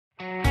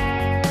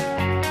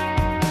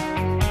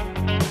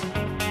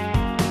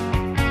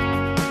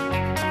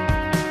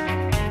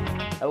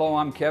Hello,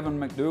 I'm Kevin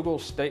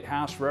McDugle, State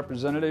House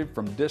Representative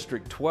from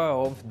District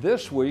 12.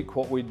 This week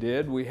what we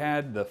did, we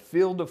had the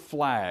Field of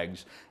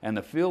Flags, and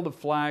the Field of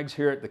Flags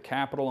here at the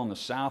Capitol on the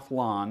South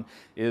Lawn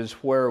is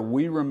where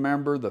we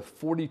remember the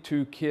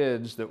 42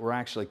 kids that were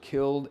actually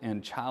killed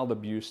in child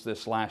abuse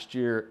this last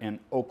year in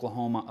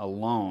Oklahoma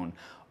alone.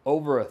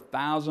 Over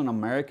 1,000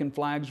 American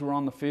flags were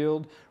on the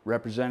field,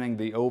 representing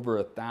the over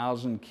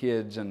 1,000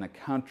 kids in the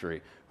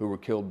country who were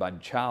killed by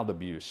child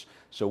abuse.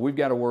 So we've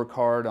got to work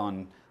hard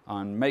on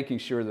making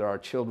sure that our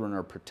children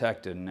are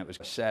protected, and it was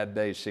a sad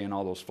day seeing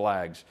all those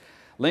flags.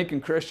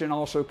 Lincoln Christian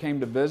also came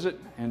to visit,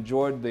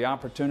 enjoyed the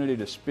opportunity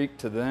to speak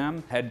to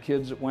them. Had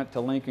kids that went to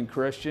Lincoln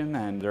Christian,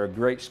 and they're a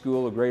great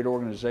school, a great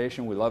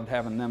organization. We loved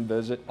having them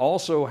visit.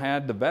 Also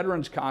had the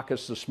Veterans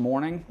Caucus this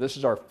morning. This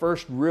is our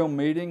first real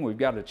meeting. We've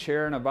got a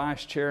chair and a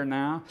vice chair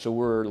now, so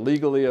we're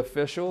legally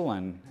official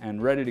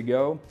and ready to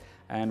go.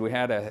 And we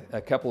had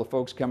a couple of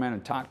folks come in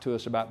and talk to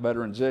us about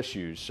veterans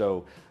issues,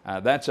 so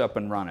that's up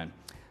and running.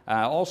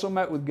 I also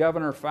met with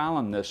Governor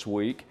Fallin this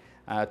week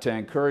to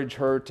encourage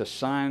her to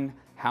sign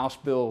House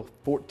Bill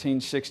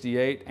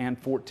 1468 and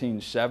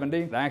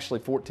 1470. Actually,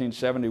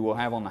 1470 we'll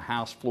have on the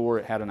House floor.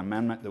 It had an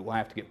amendment that will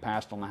have to get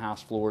passed on the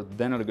House floor.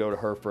 Then it'll go to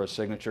her for a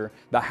signature.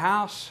 The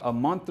House, a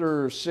month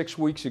or 6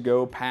 weeks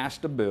ago,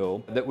 passed a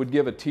bill that would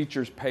give a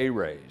teacher's pay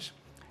raise.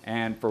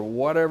 And for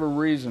whatever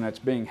reason, it's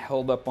being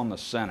held up on the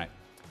Senate.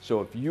 So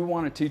if you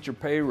want a teacher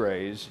pay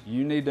raise,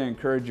 you need to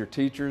encourage your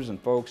teachers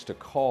and folks to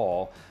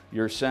call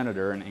your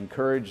senator and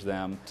encourage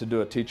them to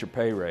do a teacher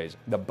pay raise.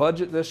 The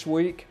budget this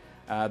week,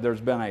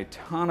 there's been a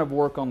ton of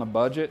work on the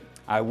budget.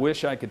 I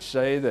wish I could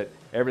say that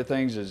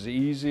everything's as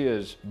easy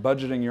as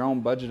budgeting your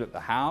own budget at the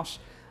House,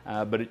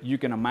 but you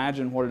can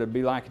imagine what it'd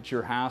be like at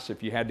your house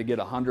if you had to get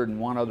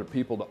 101 other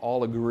people to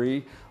all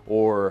agree,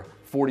 or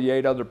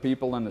 48 other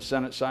people in the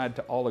Senate side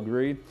to all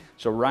agree.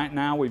 So right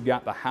now we've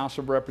got the House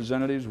of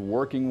Representatives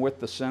working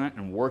with the Senate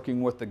and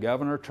working with the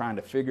governor, trying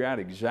to figure out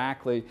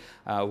exactly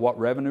what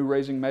revenue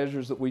raising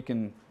measures that we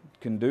can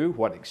do,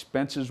 what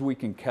expenses we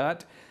can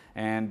cut.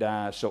 And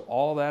so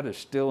all that is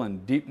still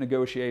in deep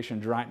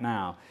negotiations right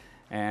now.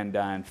 And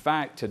in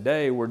fact,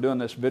 today we're doing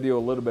this video a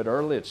little bit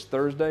early. It's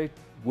Thursday.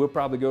 We'll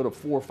probably go to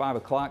 4 or 5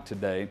 o'clock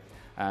today,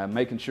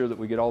 making sure that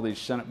we get all these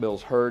Senate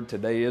bills heard.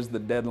 Today is the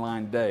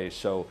deadline day.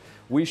 So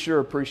we sure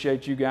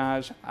appreciate you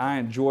guys. I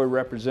enjoy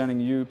representing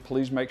you.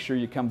 Please make sure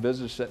you come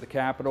visit us at the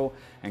Capitol,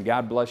 and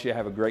God bless you.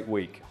 Have a great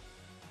week.